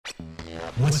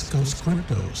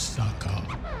WestCoastCryptos.com.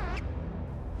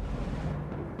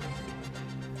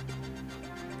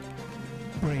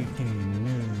 Breaking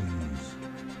news.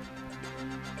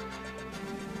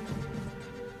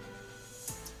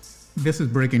 This is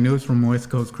breaking news from West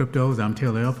Coast Cryptos. I'm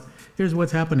Taylor F. Here's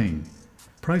what's happening.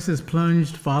 Prices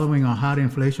plunged following a hot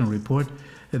inflation report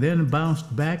and then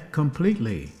bounced back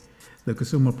completely. The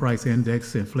Consumer Price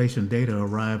Index inflation data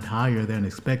arrived higher than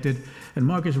expected, and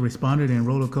markets responded in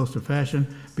roller coaster fashion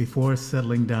before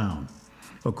settling down.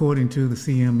 According to the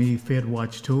CME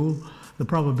FedWatch tool, the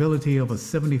probability of a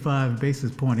 75 basis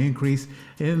point increase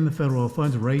in the federal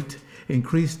funds rate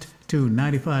increased to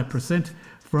 95%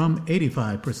 from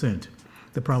 85%.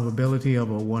 The probability of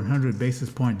a 100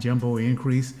 basis point jumbo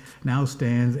increase now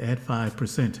stands at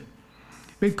 5%.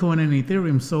 Bitcoin and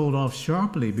Ethereum sold off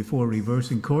sharply before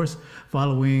reversing course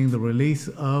following the release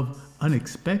of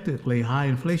unexpectedly high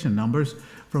inflation numbers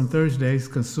from Thursday's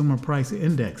Consumer Price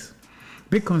Index.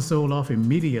 Bitcoin sold off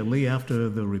immediately after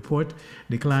the report,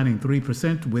 declining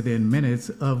 3% within minutes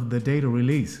of the data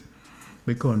release.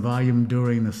 Bitcoin volume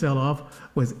during the sell-off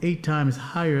was 8 times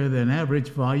higher than average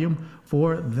volume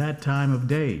for that time of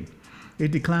day.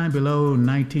 It declined below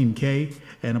 19K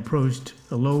and approached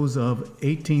the lows of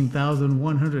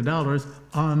 $18,100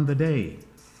 on the day.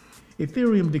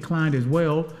 Ethereum declined as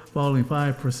well, falling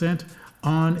 5%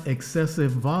 on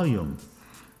excessive volume.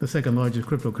 The second largest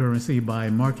cryptocurrency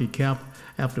by market cap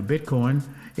after Bitcoin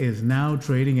is now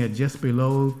trading at just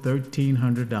below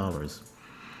 $1,300.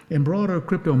 In broader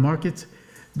crypto markets,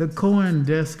 the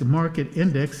CoinDesk Market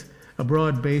Index, a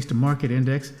broad-based market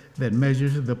index that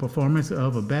measures the performance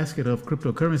of a basket of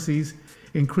cryptocurrencies,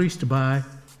 increased by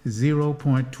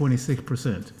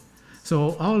 0.26%.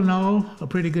 So all in all, a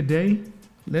pretty good day.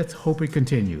 Let's hope it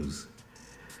continues.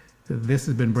 This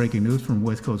has been breaking news from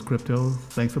West Coast Crypto.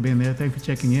 Thanks for being there. Thanks for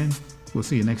checking in. We'll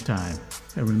see you next time.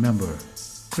 And remember,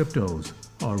 cryptos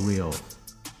are real.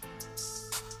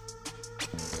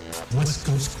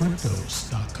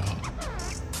 WestCoastCryptos.com.